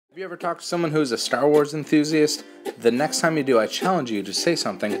Have you ever talked to someone who's a Star Wars enthusiast? The next time you do, I challenge you to say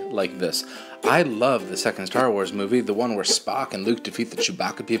something like this. I love the second Star Wars movie, the one where Spock and Luke defeat the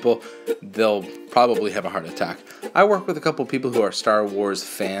Chewbacca people. They'll probably have a heart attack. I work with a couple people who are Star Wars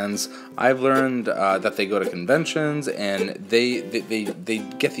fans. I've learned that they go to conventions and they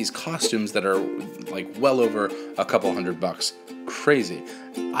get these costumes that are like well over a couple $100. Crazy.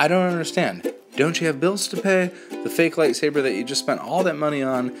 I don't understand. Don't you have bills to pay? The fake lightsaber that you just spent all that money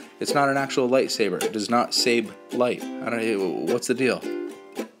on, it's not an actual lightsaber. It does not save light. I don't know, what's the deal?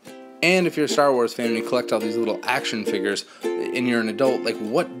 And if you're a Star Wars fan and you collect all these little action figures and you're an adult, like,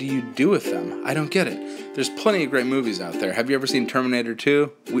 what do you do with them? I don't get it. There's plenty of great movies out there. Have you ever seen Terminator 2?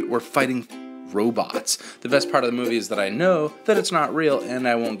 We're fighting robots. The best part of the movie is that I know that it's not real, and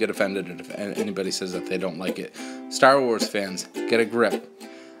I won't get offended if anybody says that they don't like it. Star Wars fans, get a grip.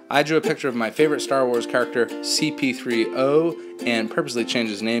 I drew a picture of my favorite Star Wars character, CP3O, and purposely changed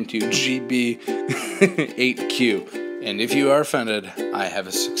his name to GB8Q. And if you are offended, I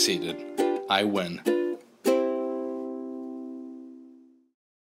have succeeded. I win.